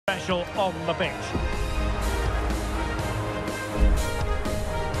official on the pitch.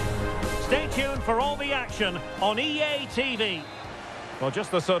 Stay tuned for all the action on EA TV. Well,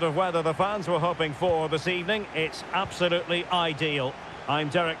 just the sort of weather the fans were hoping for this evening. It's absolutely ideal. I'm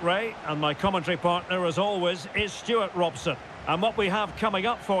Derek Ray, and my commentary partner, as always, is Stuart Robson. And what we have coming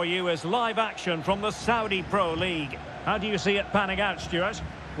up for you is live action from the Saudi Pro League. How do you see it panning out, Stuart?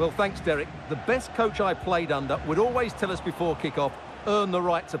 Well, thanks, Derek. The best coach I played under would always tell us before kick-off, earn the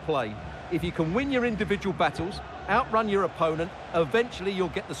right to play. If you can win your individual battles, outrun your opponent, eventually you'll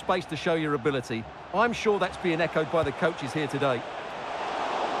get the space to show your ability. I'm sure that's being echoed by the coaches here today.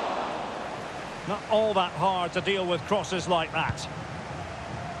 Not all that hard to deal with crosses like that.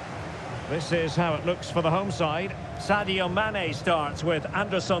 This is how it looks for the home side. Sadio Mane starts with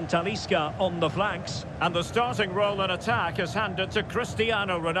Anderson Talisca on the flanks. And the starting role in attack is handed to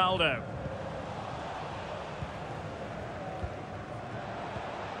Cristiano Ronaldo.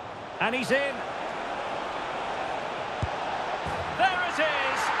 And he's in. There it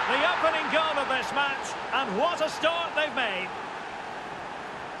is, the opening goal of this match. And what a start they've made.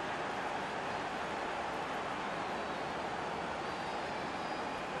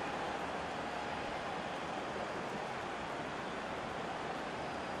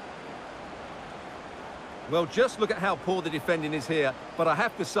 Well, just look at how poor the defending is here. But I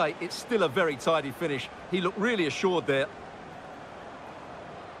have to say, it's still a very tidy finish. He looked really assured there.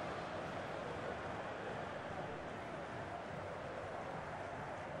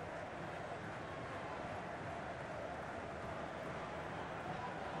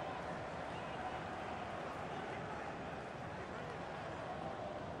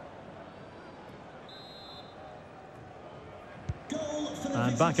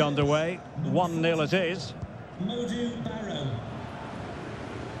 And back underway, 1-0 it is.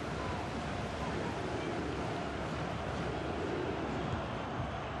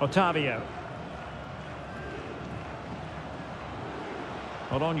 Otavio.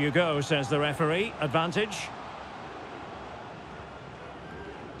 Well, on you go, says the referee. Advantage.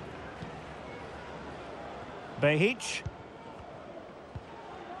 Behic.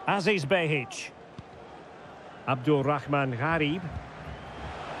 Aziz Behic. Abdul Rahman Gharib.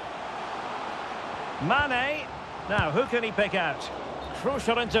 Mane. Now, who can he pick out?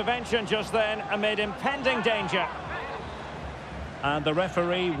 Crucial intervention just then amid impending danger. And the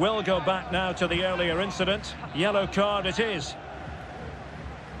referee will go back now to the earlier incident. Yellow card it is.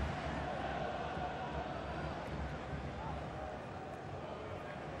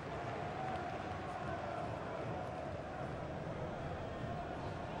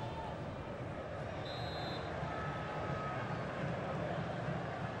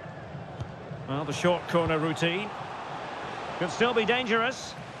 Well, the short corner routine could still be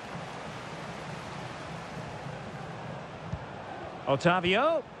dangerous.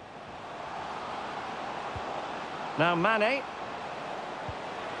 Otavio. Now Mane.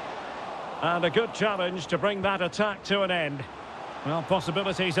 And a good challenge to bring that attack to an end. Well,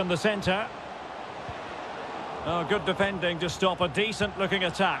 possibilities in the centre. Oh, good defending to stop a decent-looking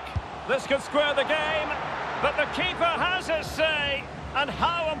attack. This could square the game, but the keeper has his say. And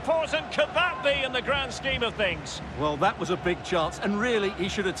how important could that be in the grand scheme of things? Well, that was a big chance, and really, he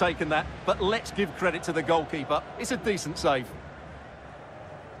should have taken that. But let's give credit to the goalkeeper. It's a decent save.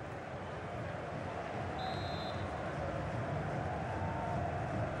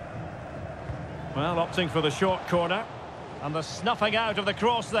 Well, opting for the short corner. And the snuffing out of the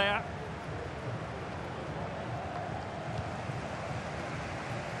cross there.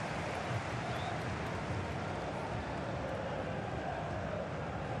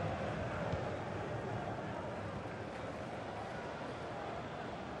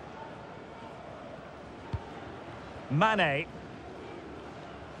 Mane.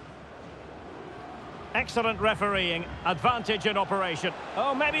 Excellent refereeing, advantage in operation.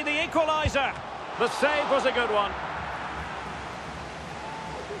 Oh, maybe the equaliser. The save was a good one.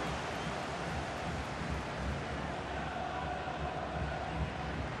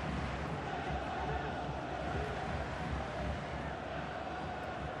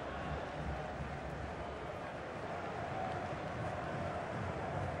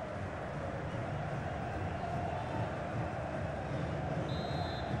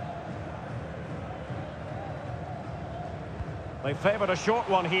 They favoured a short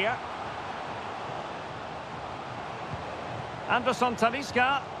one here. Anderson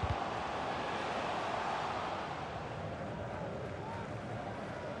Talisca.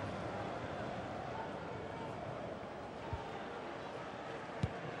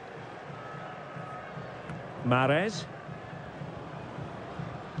 Mahrez.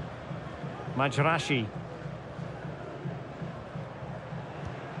 Majrashi.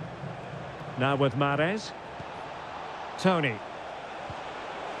 Now with Mahrez. Tony.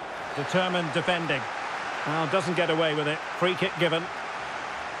 Determined defending. Well, doesn't get away with it. Free kick given.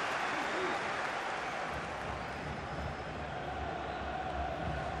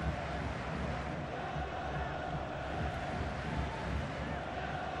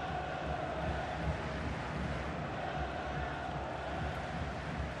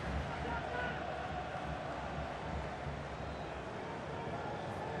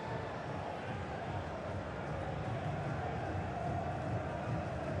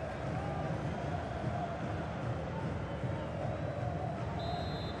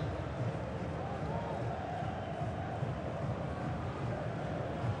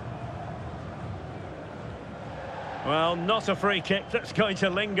 Well, not a free kick that's going to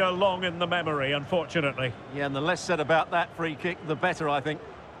linger long in the memory, unfortunately. Yeah, and the less said about that free kick, the better, I think.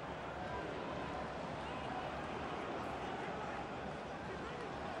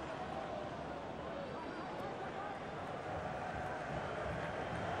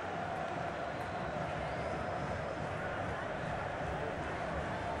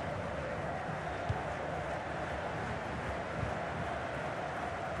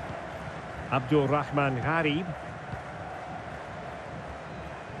 Abdul Rahman Gharib.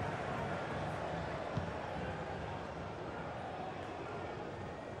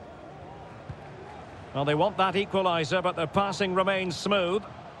 Well, they want that equaliser, but their passing remains smooth.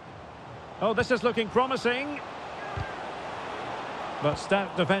 Oh, this is looking promising. But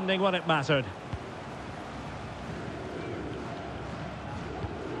stout defending when it mattered.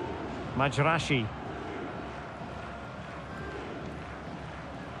 Majrashi.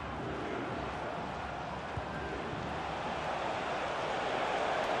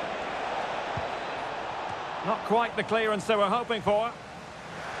 Not quite the clearance they were hoping for.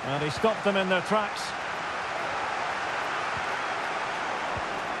 And he stopped them in their tracks.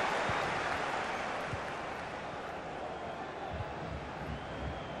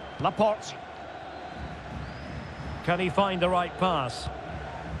 Laporte. Can he find the right pass?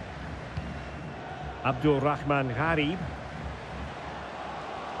 Abdul Rahman Gharib.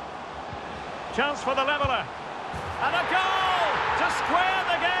 Chance for the leveller. And a goal to square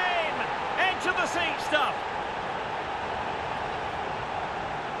the game. Edge of the seat stuff.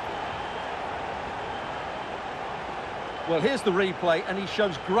 Well, here's the replay, and he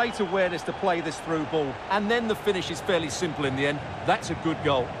shows great awareness to play this through ball. And then the finish is fairly simple in the end. That's a good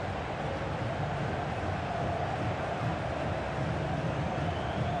goal.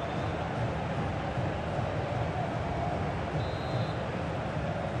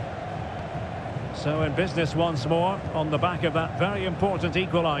 So in business once more, on the back of that very important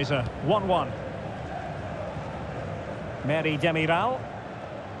equaliser. 1-1. Merih Demiral.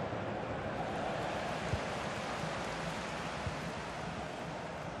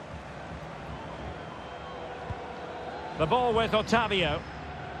 The ball with Otavio.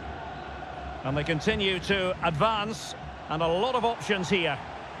 And they continue to advance. And a lot of options here.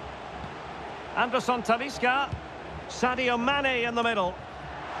 Anderson Talisca. Sadio Mane in the middle.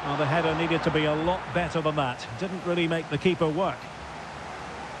 Well, the header needed to be a lot better than that. Didn't really make the keeper work.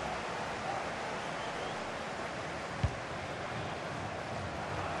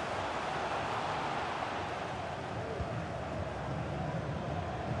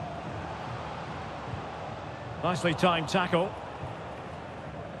 Nicely timed tackle.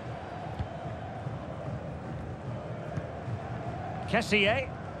 Kessié.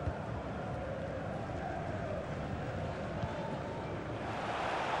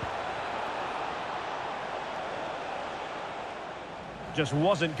 Just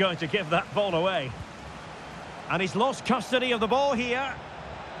wasn't going to give that ball away. And he's lost custody of the ball here.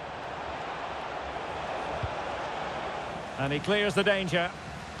 And he clears the danger.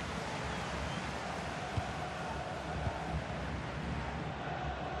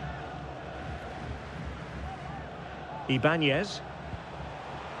 Ibanez.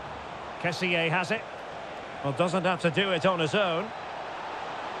 Kessié has it. Well, doesn't have to do it on his own.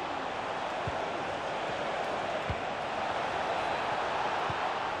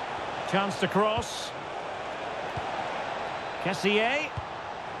 Chance to cross. Kessié.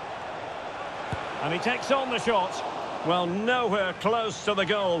 And he takes on the shot. Well, nowhere close to the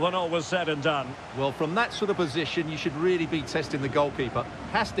goal when all was said and done. Well, from that sort of position, you should really be testing the goalkeeper.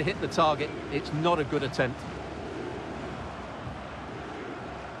 Has to hit the target. It's not a good attempt.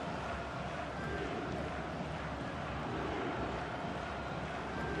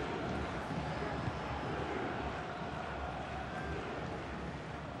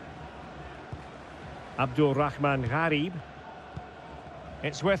 Abdul Rahman Gharib.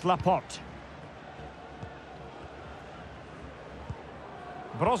 It's with Laporte.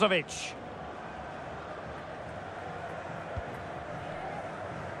 Brozovic.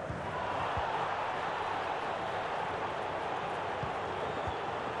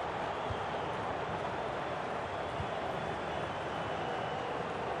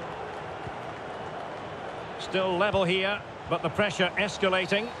 Still level here, but the pressure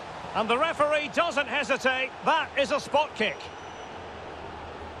escalating. And the referee doesn't hesitate. That is a spot kick.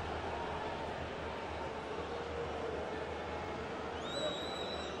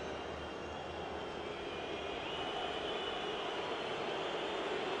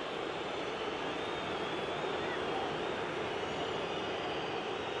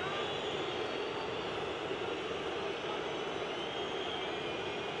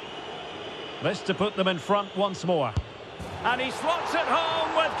 This to put them in front once more. And he slots it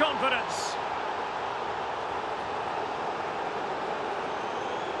home with confidence.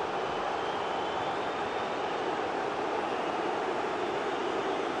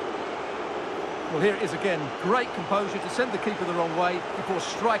 Well, here it is again. Great composure to send the keeper the wrong way before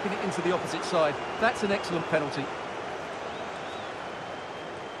striking it into the opposite side. That's an excellent penalty.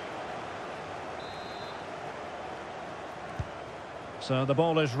 So the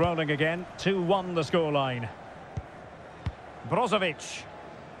ball is rolling again. 2-1 the scoreline. Brozovic.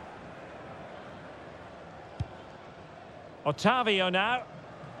 Ottavio now.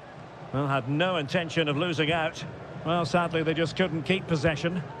 Well, had no intention of losing out. Well, sadly, they just couldn't keep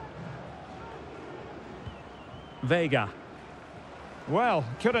possession. Vega. Well,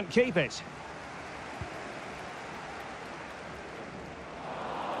 couldn't keep it.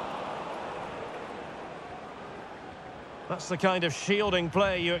 That's the kind of shielding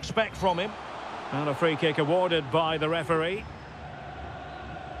play you expect from him. And a free kick awarded by the referee.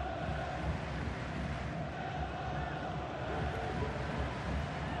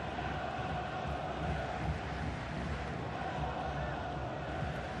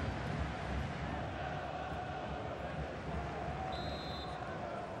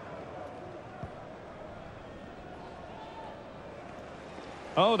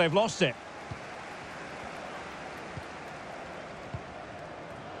 Oh, they've lost it.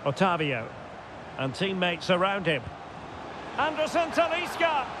 Ottavio. And teammates around him. Anderson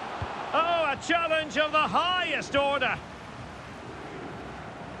Talisca. Oh, a challenge of the highest order.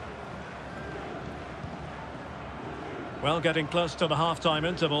 Well, getting close to the half-time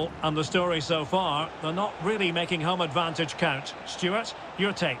interval, and the story so far, they're not really making home advantage count. Stuart,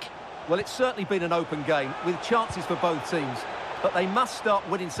 your take? Well, it's certainly been an open game, with chances for both teams. But they must start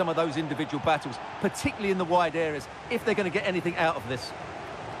winning some of those individual battles, particularly in the wide areas, if they're going to get anything out of this.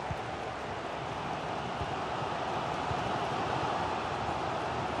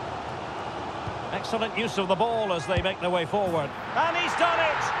 Excellent use of the ball as they make their way forward. And he's done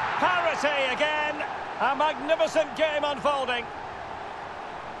it! Parity again! A magnificent game unfolding.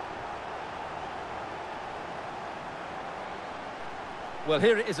 Well,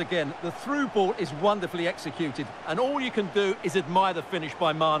 here it is again. The through ball is wonderfully executed, and all you can do is admire the finish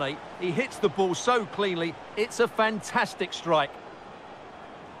by Mane. He hits the ball so cleanly, it's a fantastic strike.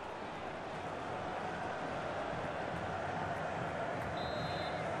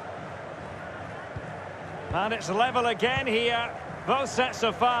 And it's level again here. Both sets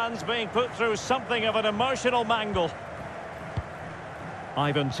of fans being put through something of an emotional mangle.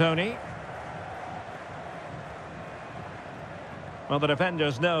 Ivan Toney. Well, the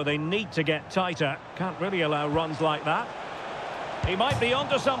defenders know they need to get tighter. Can't really allow runs like that. He might be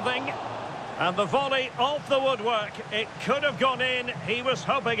onto something. And the volley off the woodwork. It could have gone in. He was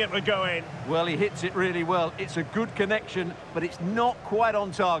hoping it would go in. Well, he hits it really well. It's a good connection, but it's not quite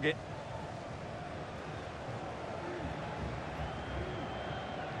on target.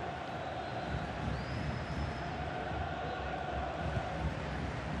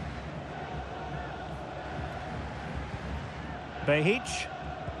 Behic.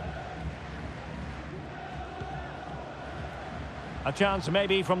 A chance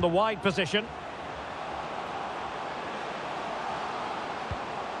maybe from the wide position.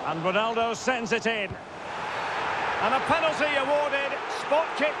 And Ronaldo sends it in. And a penalty awarded. Spot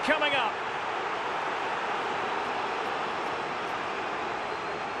kick coming up.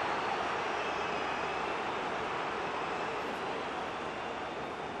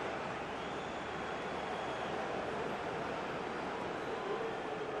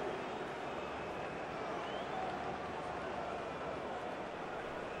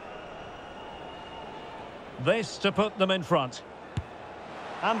 This to put them in front.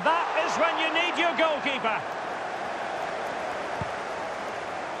 And that is when you need your goalkeeper.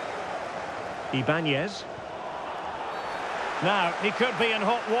 Ibanez. Now, he could be in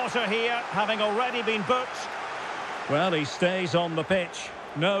hot water here, having already been booked. Well, he stays on the pitch.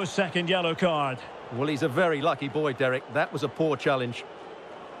 No second yellow card. Well, he's a very lucky boy, Derek. That was a poor challenge.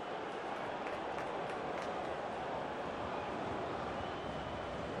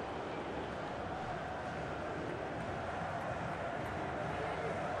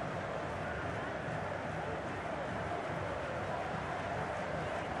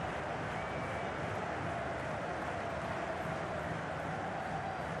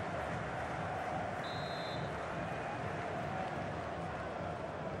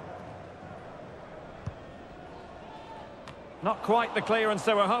 Not quite the clearance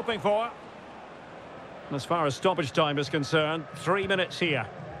they were hoping for. As far as stoppage time is concerned, 3 minutes here.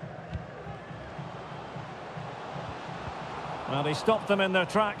 Well, he stopped them in their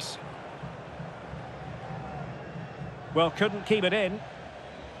tracks. Well, couldn't keep it in.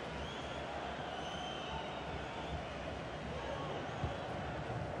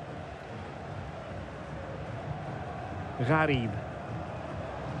 Gharib.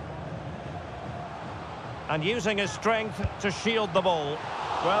 And using his strength to shield the ball.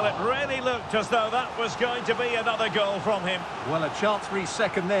 Well, it really looked as though that was going to be another goal from him. Well, a chance for his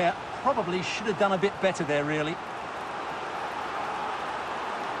second there. Probably should have done a bit better there, really.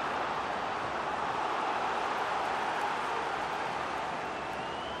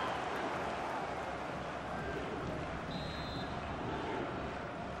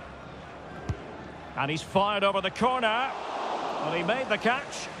 And he's fired over the corner. Well, he made the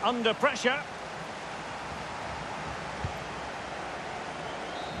catch under pressure.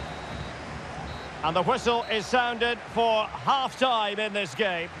 And the whistle is sounded for half-time in this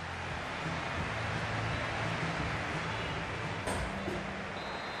game.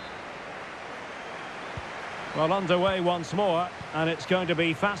 Well, underway once more, and it's going to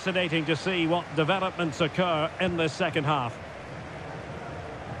be fascinating to see what developments occur in this second half.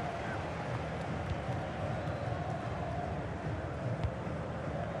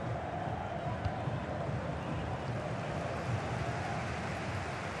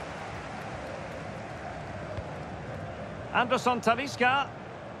 Anderson Talisca.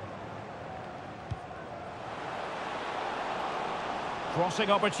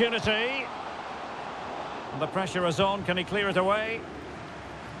 Crossing opportunity. And the pressure is on. Can he clear it away?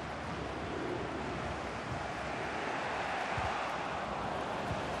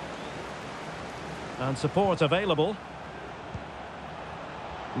 And support available.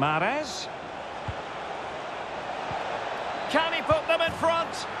 Mahrez. Can he put them in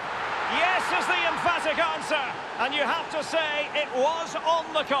front? Yes is the emphatic answer. And you have to say it was on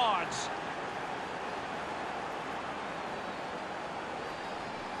the cards.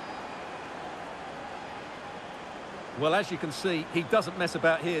 Well, as you can see, he doesn't mess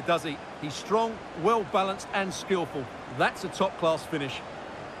about here, does he? He's strong, well-balanced and skillful. That's a top-class finish.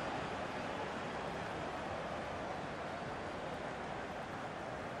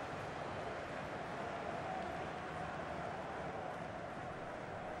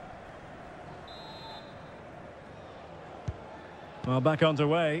 Well, back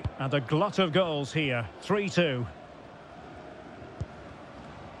underway, and a glut of goals here. 3-2.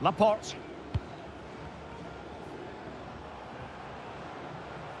 Laporte.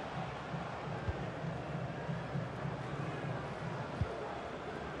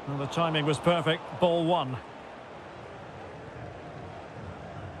 Well, the timing was perfect. Ball one.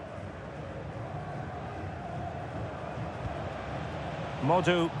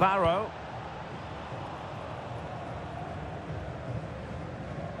 Modu Barrow.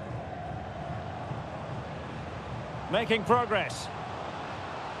 Making progress.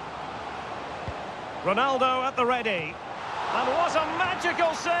 Ronaldo at the ready. And what a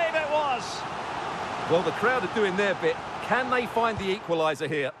magical save it was! Well, the crowd are doing their bit. Can they find the equaliser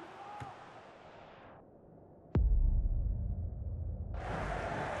here?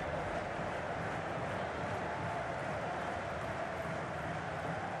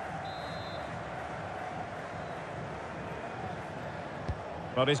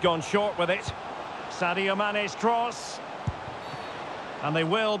 But he's gone short with it. Sadio Mane's cross. And they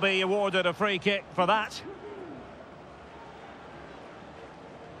will be awarded a free kick for that.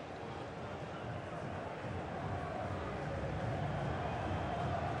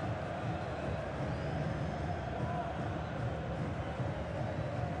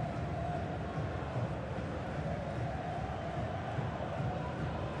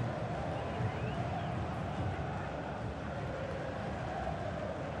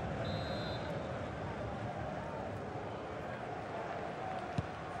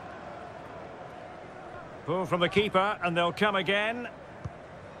 Pull from the keeper, and they'll come again.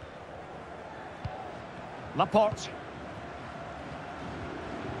 Laporte.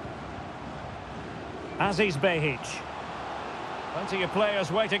 Aziz Behic. Plenty of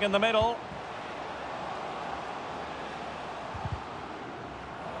players waiting in the middle.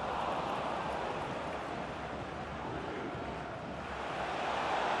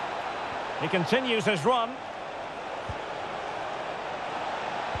 He continues his run.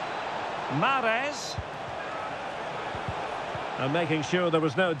 Mahrez. And making sure there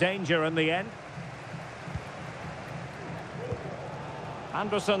was no danger in the end.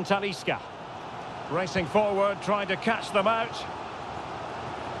 Anderson Talisca. Racing forward, trying to catch them out.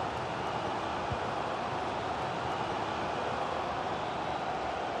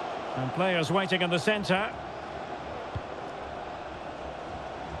 And players waiting in the centre.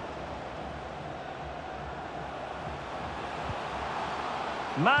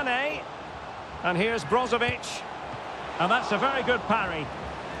 Mane. And here's Brozovic. And that's a very good parry.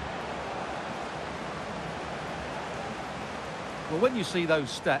 Well, when you see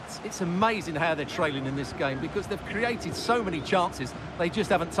those stats, it's amazing how they're trailing in this game because they've created so many chances, they just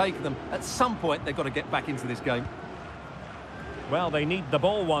haven't taken them. At some point, they've got to get back into this game. Well, they need the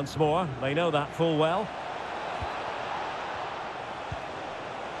ball once more. They know that full well.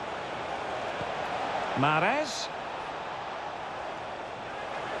 Mahrez.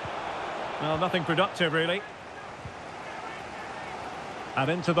 Well, nothing productive, really. And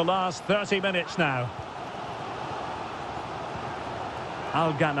into the last 30 minutes now.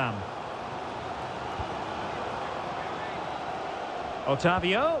 Al-Ghanam.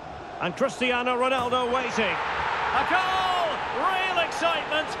 Otavio. And Cristiano Ronaldo waiting. A goal! Real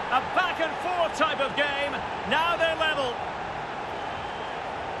excitement. A back-and-forth type of game. Now they're level.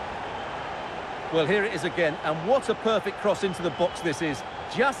 Well, here it is again, and what a perfect cross into the box this is.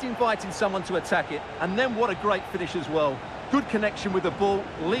 Just inviting someone to attack it, and then what a great finish as well. Good connection with the ball,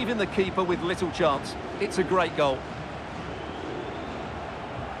 leaving the keeper with little chance. It's a great goal.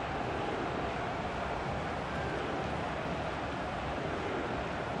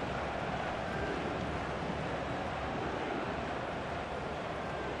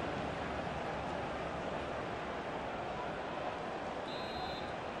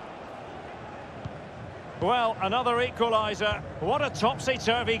 Well, another equaliser. What a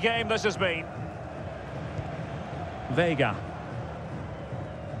topsy-turvy game this has been. Vega.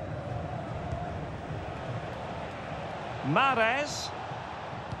 Mahrez.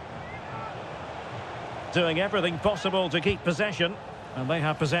 Doing everything possible to keep possession. And they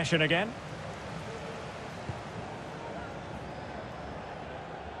have possession again.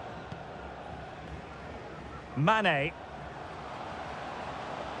 Mane.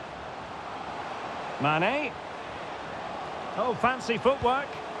 Mane. Oh, fancy footwork.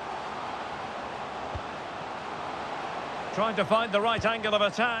 Trying to find the right angle of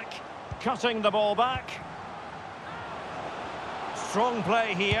attack. Cutting the ball back. Strong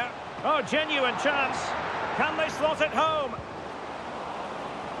play here. Oh, genuine chance. Can they slot it home?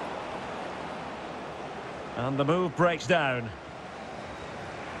 And the move breaks down.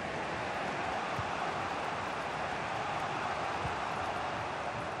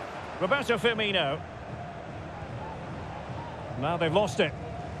 Roberto Firmino. Now they've lost it.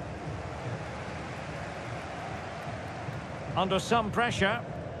 Under some pressure.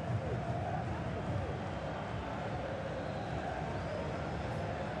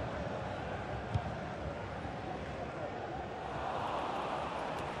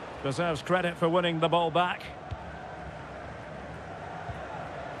 Deserves credit for winning the ball back.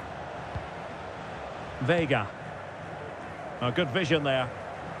 Vega. Oh, good vision there.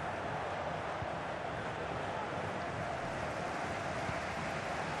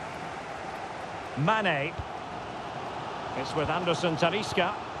 Mane. It's with Anderson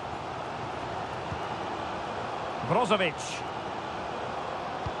Talisca. Brozovic.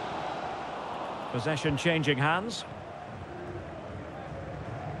 Possession changing hands.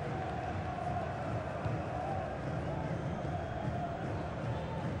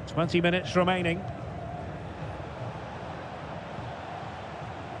 Twenty minutes remaining.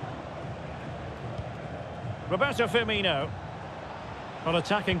 Roberto Firmino. On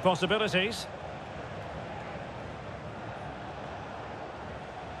attacking possibilities.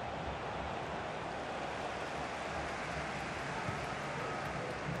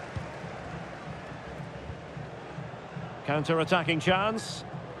 Counter-attacking chance.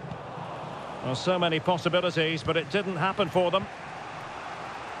 Well, so many possibilities, but it didn't happen for them.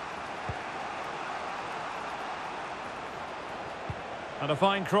 And a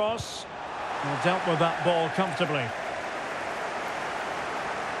fine cross. Well, dealt with that ball comfortably.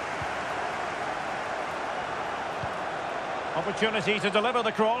 Opportunity to deliver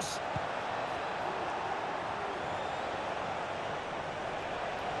the cross.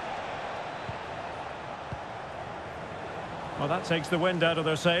 Well, that takes the wind out of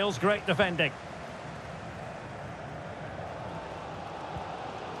their sails. Great defending.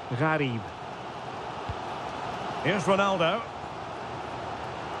 Gharib. Here's Ronaldo.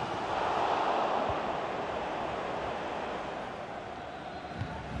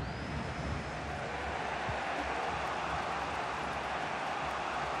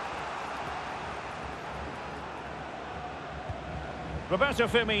 Roberto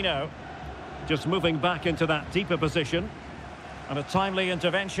Firmino. Just moving back into that deeper position. And a timely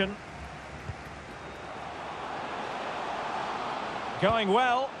intervention. Going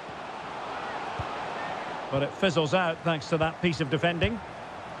well. But it fizzles out thanks to that piece of defending.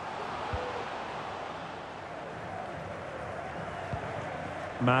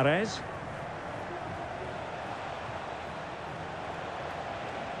 Mahrez.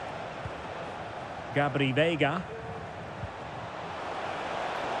 Gabri Veiga.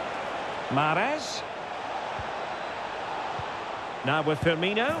 Mahrez. Now with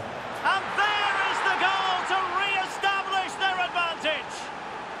Firmino. And there is the goal to re-establish their advantage.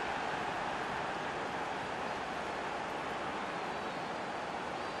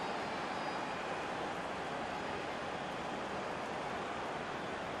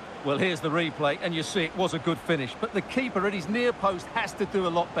 Well, here's the replay, and you see it was a good finish. But the keeper at his near post has to do a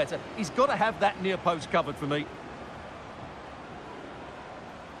lot better. He's got to have that near post covered for me.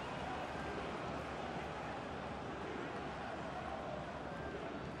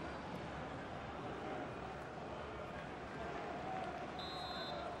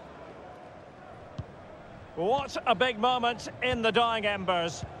 What a big moment in the dying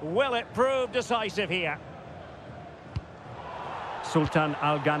embers. Will it prove decisive here? Sultan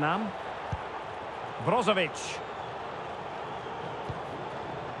Al-Ghanam. Brozovic.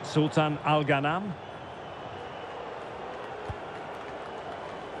 Sultan Al-Ghanam.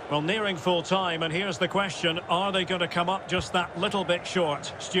 Well, nearing full time, and here's the question. Are they going to come up just that little bit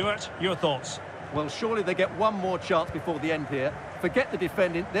short? Stuart, your thoughts? Well, surely they get one more chance before the end here. Forget the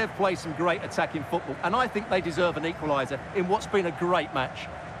defending, they've played some great attacking football, and I think they deserve an equaliser in what's been a great match.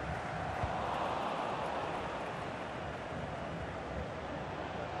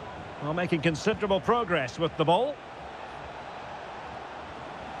 Well, making considerable progress with the ball.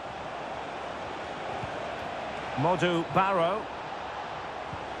 Modu Barrow.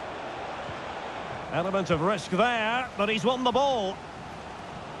 Element of risk there, but he's won the ball.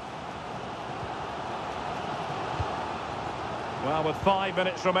 Well, with 5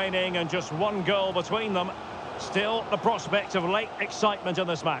 minutes remaining and just one goal between them, still the prospect of late excitement in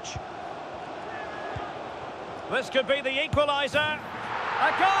this match. This could be the equaliser. A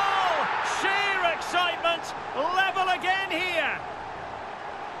goal! Sheer excitement! Level again here!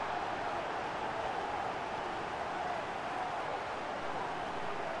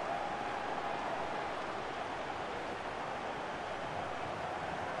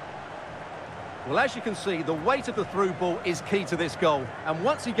 Well, as you can see, the weight of the through ball is key to this goal. And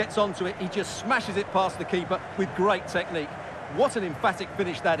once he gets onto it, he just smashes it past the keeper with great technique. What an emphatic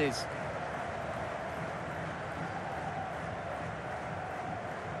finish that is.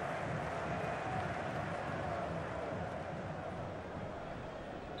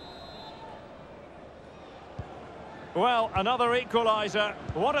 Well, another equaliser.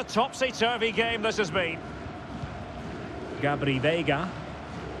 What a topsy-turvy game this has been. Gabri Veiga.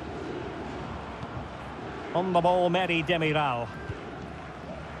 On the ball, Meri Demiral.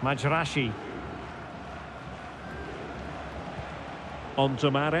 Majrashi. On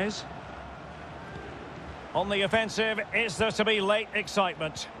to Mahrez. On the offensive, is there to be late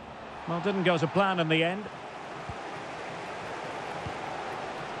excitement? Well, didn't go to plan in the end.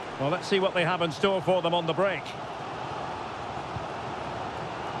 Well, let's see what they have in store for them on the break.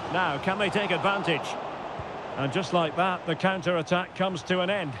 Now, can they take advantage? And just like that, the counter-attack comes to an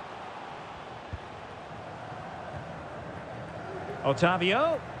end.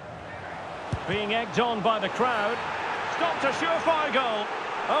 Otavio. Being egged on by the crowd. Stopped a surefire goal.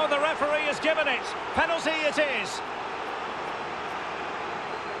 Oh, the referee has given it. Penalty it is.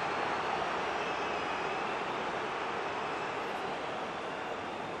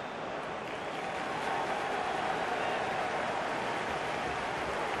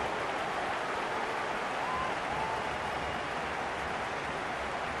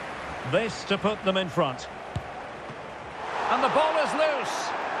 This to put them in front. And the ball is loose.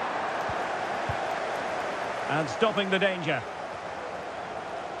 And stopping the danger.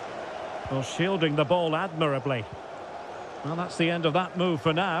 Well, shielding the ball admirably. Well, that's the end of that move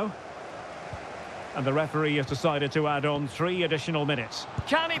for now. And the referee has decided to add on 3 additional minutes.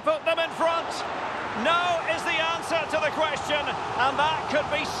 Can he put them in front? No is the answer to the question. And that could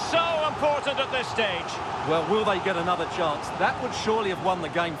be so important at this stage. Well, will they get another chance? That would surely have won the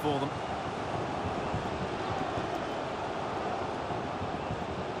game for them.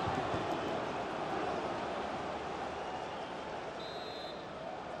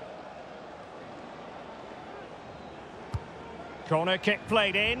 Corner kick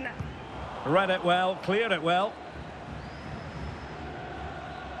played in. Read it well, cleared it well.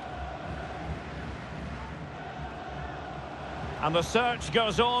 And the search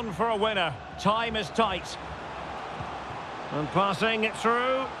goes on for a winner. Time is tight. And passing it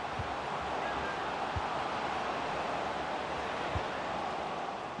through.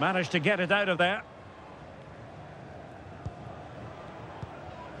 Managed to get it out of there.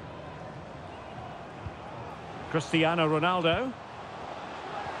 Cristiano Ronaldo.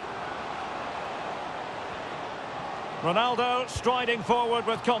 Ronaldo striding forward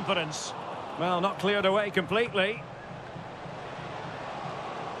with confidence. Well, not cleared away completely.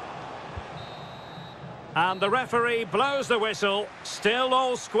 And the referee blows the whistle. Still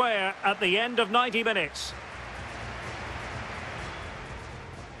all square at the end of 90 minutes.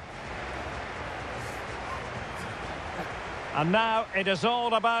 And now it is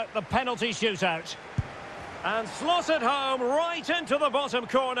all about the penalty shootout. And slotted home right into the bottom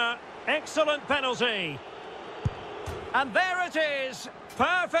corner. Excellent penalty. And there it is,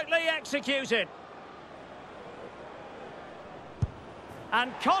 perfectly executed.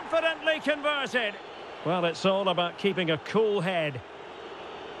 And confidently converted. Well, it's all about keeping a cool head.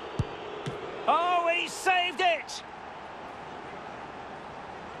 Oh, he saved it!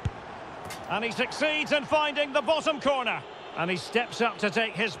 And he succeeds in finding the bottom corner. And he steps up to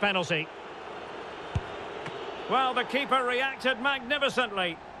take his penalty. Well, the keeper reacted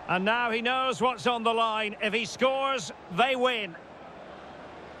magnificently. And now he knows what's on the line. If he scores, they win.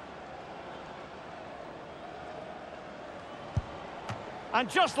 And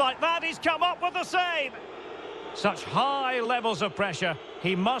just like that, he's come up with the save. Such high levels of pressure.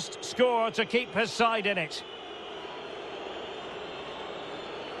 He must score to keep his side in it.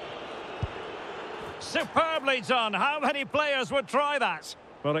 Superbly done. How many players would try that?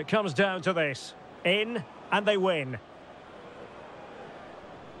 Well, it comes down to this. In, and they win.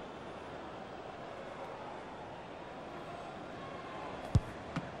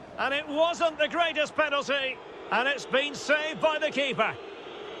 And it wasn't the greatest penalty. And it's been saved by the keeper.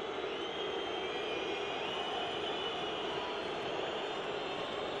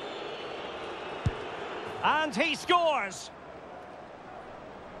 And he scores.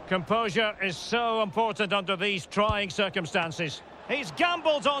 Composure is so important under these trying circumstances. He's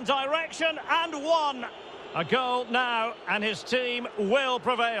gambled on direction and won. A goal now, and his team will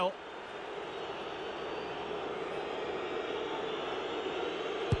prevail.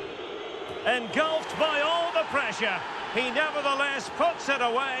 Engulfed by all the pressure, he nevertheless puts it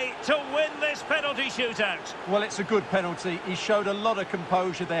away to win this penalty shootout. Well, it's a good penalty. He showed a lot of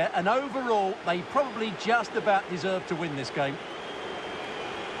composure there, and overall, they probably just about deserved to win this game.